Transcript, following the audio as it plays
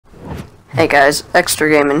Hey guys, Extra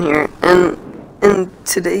Gaming here, and in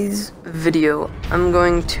today's video, I'm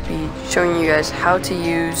going to be showing you guys how to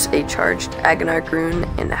use a charged agonarch rune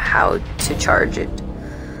and how to charge it.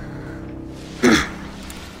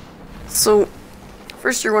 So,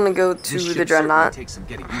 first you want to go to the Dreadnought,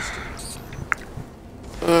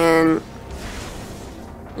 and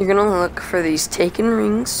you're gonna look for these taken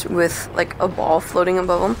rings with like a ball floating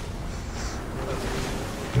above them.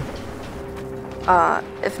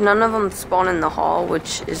 If none of them spawn in the hall,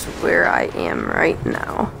 which is where I am right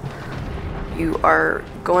now, you are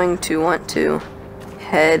going to want to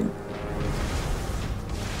head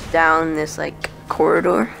down this like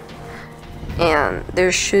corridor, and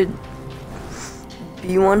there should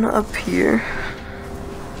be one up here.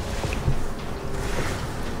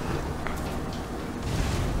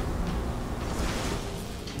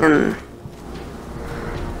 And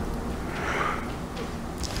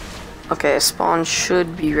okay, a spawn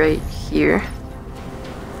should be right here.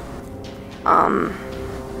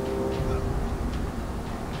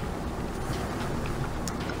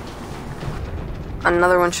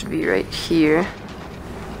 Another one should be right here,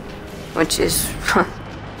 which is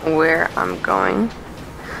where I'm going,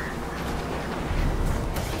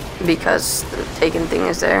 because the taken thing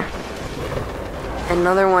is there.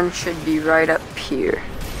 Another one should be right up here.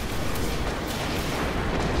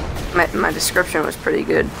 My description was pretty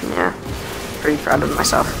good, yeah. Pretty proud of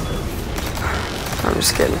myself. I'm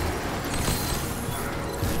just kidding.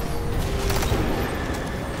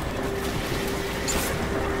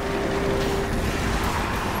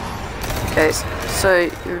 Okay, so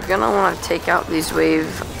you're gonna want to take out these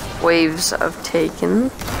waves of taken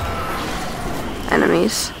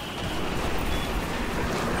enemies.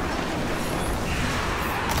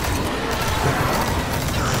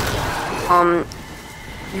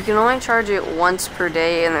 You can only charge it once per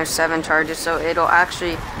day, and there's 7 charges, so it'll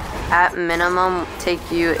actually, at minimum, take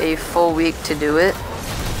you a full week to do it,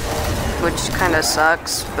 which kind of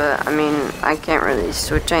sucks, but I mean, I can't really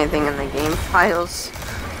switch anything in the game files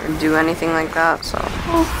or do anything like that, so.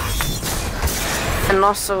 And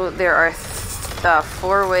also, there are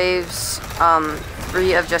 4 waves,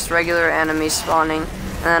 3 of just regular enemies spawning,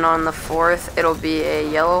 and then on the 4th, it'll be a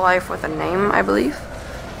yellow life with a name, I believe.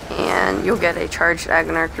 And you'll get a charged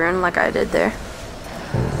agonarch rune like I did there.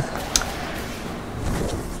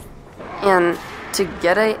 And to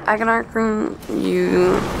get a agonarch rune,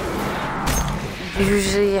 you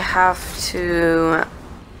usually have to,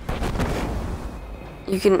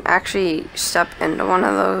 you can actually step into one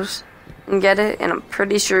of those and get it, and I'm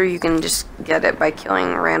pretty sure you can just get it by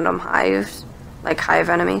killing random hives, like hive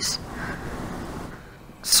enemies.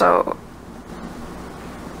 So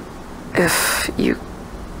if you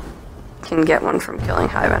can get one from killing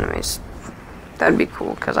hive enemies, that'd be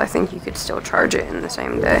cool, because I think you could still charge it in the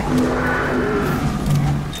same day.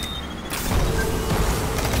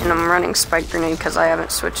 And I'm running spike grenade because I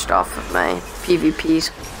haven't switched off of my PvP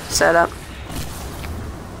setup.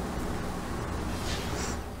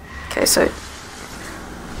 Okay, so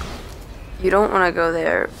you don't want to go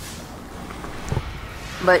there,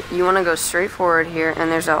 but you want to go straight forward here, and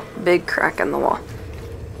there's a big crack in the wall.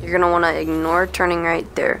 You're gonna want to ignore turning right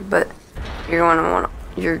there, but you're going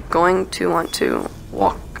to want to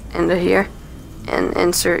walk into here and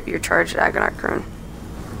insert your charged agonarch rune.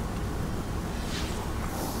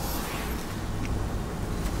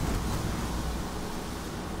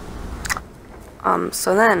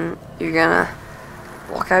 So then you're gonna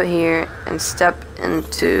walk out here and step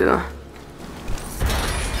into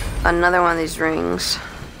another one of these rings.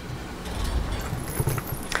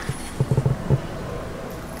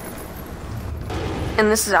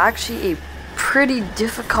 And this is actually a pretty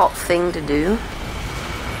difficult thing to do,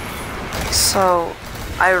 so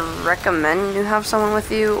I recommend you have someone with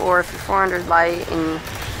you, or if you're 400 light and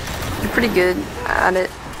you're pretty good at it,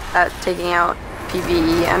 at taking out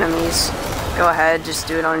PvE enemies, go ahead, just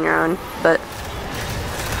do it on your own. But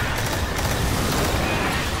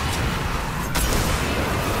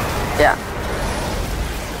yeah,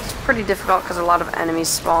 it's pretty difficult because a lot of enemies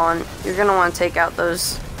spawn. You're gonna want to take out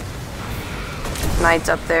those knights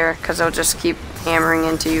up there, because they'll just keep hammering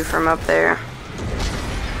into you from up there.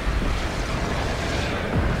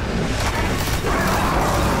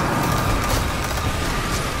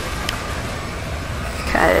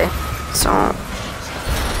 Okay, so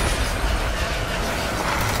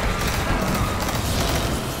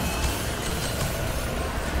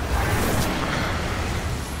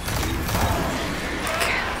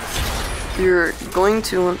you're going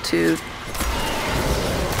to want to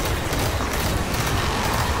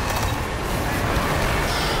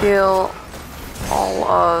kill all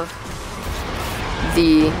of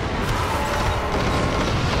the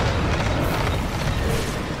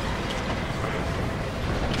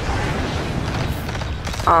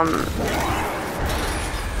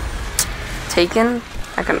taken.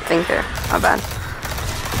 I couldn't think there. My bad.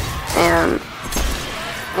 And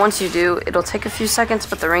once you do, it'll take a few seconds,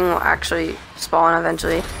 but the ring will actually spawn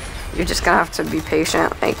eventually. You're just gonna have to be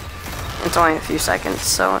patient. Like, it's only a few seconds,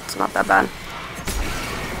 so it's not that bad.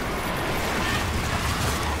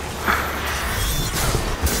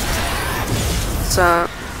 So,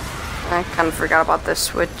 I kind of forgot about this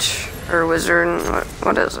switch, or wizard, and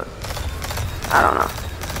what is it? I don't know.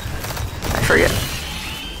 I forget.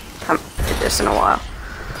 I haven't played this in a while.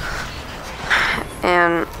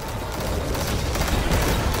 And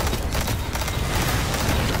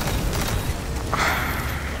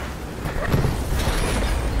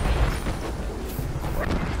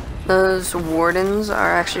those wardens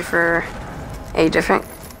are actually for a different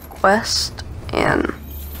quest, and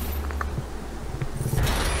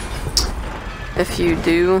if you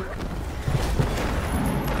do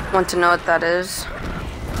want to know what that is,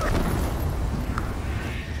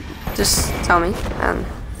 just tell me, and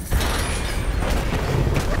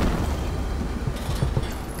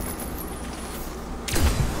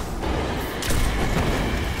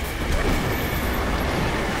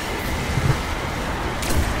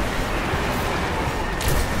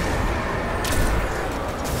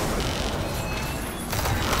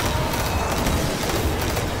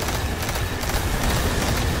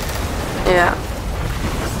yeah.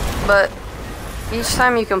 But each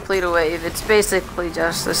time you complete a wave, it's basically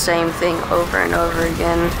just the same thing over and over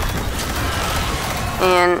again.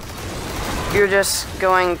 And you're just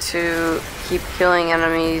going to keep killing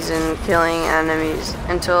enemies and killing enemies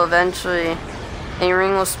until eventually a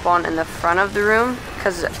ring will spawn in the front of the room,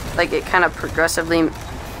 because like it kind of progressively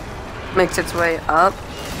makes its way up.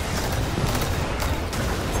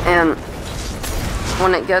 And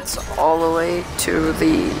when it gets all the way to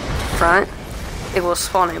the front, it will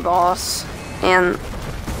spawn a boss, and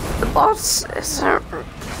the boss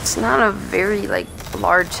it's not a very like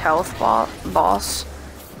large health boss,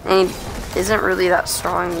 and he isn't really that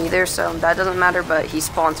strong either, so that doesn't matter, but he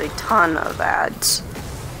spawns a ton of ads,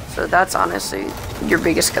 so that's honestly your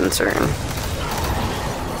biggest concern.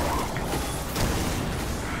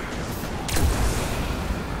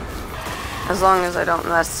 As long as I don't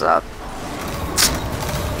mess up,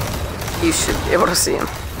 you should be able to see him.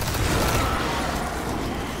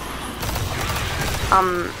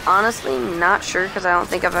 I'm honestly not sure, because I don't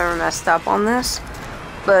think I've ever messed up on this,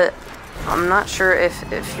 but I'm not sure if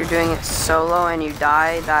you're doing it solo and you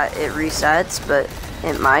die that it resets, but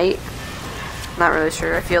it might. Not really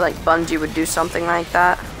sure. I feel like Bungie would do something like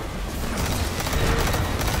that.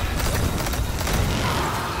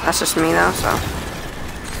 That's just me though, so.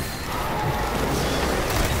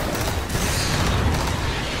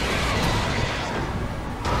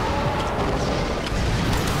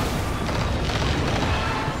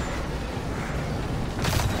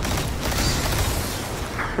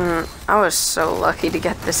 I was so lucky to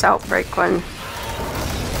get this outbreak when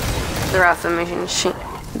the Wrath of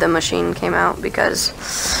the Machine came out, because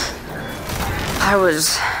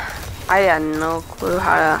I had no clue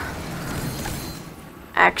how to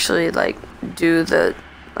actually like do the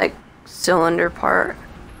like cylinder part.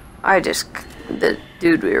 The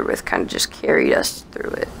dude we were with kind of just carried us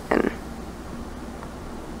through it, and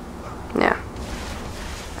yeah,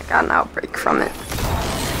 I got an outbreak from it.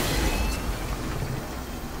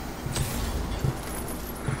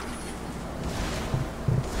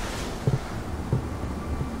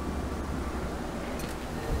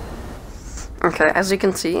 Okay, as you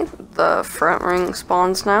can see, the front ring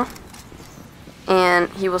spawns now, and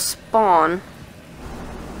he will spawn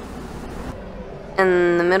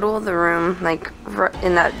in the middle of the room, like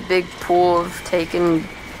in that big pool of taken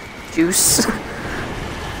juice.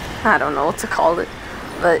 I don't know what to call it,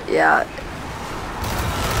 but yeah,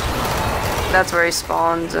 that's where he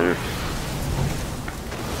spawns. And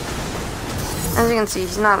as you can see,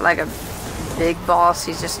 he's not like a big boss,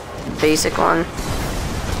 he's just a basic one.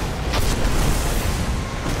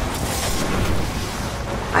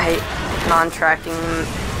 I hate non-tracking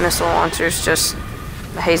missile launchers, just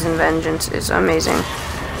the Hazen Vengeance is amazing.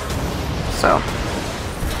 So.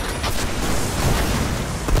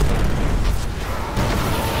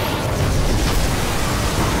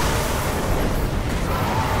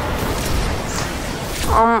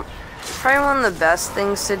 Probably one of the best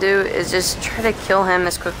things to do is just try to kill him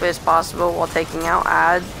as quickly as possible while taking out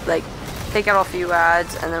ads. Like, take out a few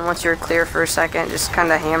ads, and then once you're clear for a second, just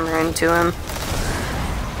kind of hammer into him.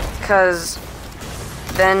 Because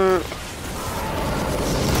then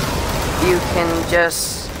you can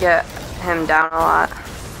just get him down a lot.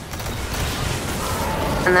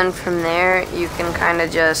 And then from there, you can kind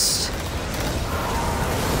of just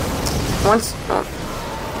well,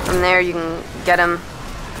 from there you can get him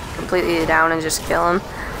completely down and just kill him.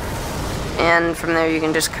 And from there you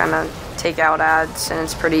can just kind of take out ads, and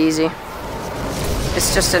it's pretty easy.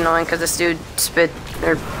 It's just annoying because this dude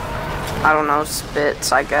I don't know,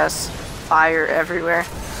 spits, I guess, fire everywhere.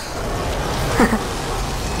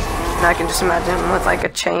 And I can just imagine him with like a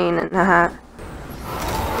chain and a hat.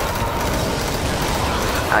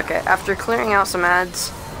 Okay, after clearing out some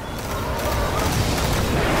ads,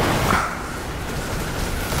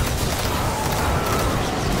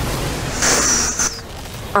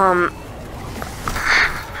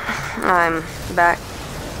 I'm back,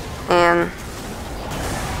 and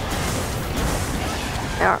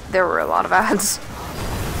yeah, there were a lot of ads.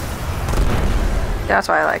 That's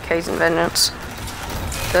why I like Haze and Vengeance.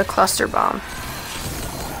 The cluster bomb.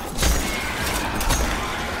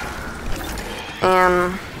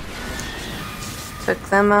 And took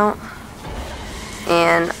them out.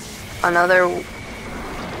 And another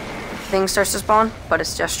thing starts to spawn, but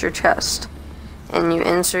it's just your chest. And you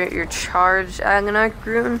insert your charged agonarch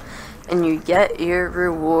rune, and you get your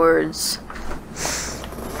rewards.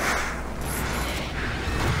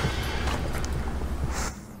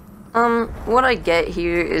 What I get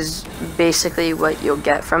here is basically what you'll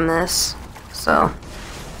get from this. So,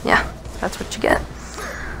 yeah, that's what you get.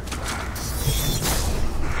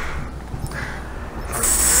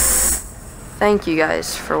 Thank you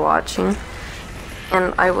guys for watching,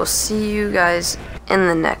 and I will see you guys in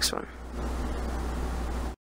the next one.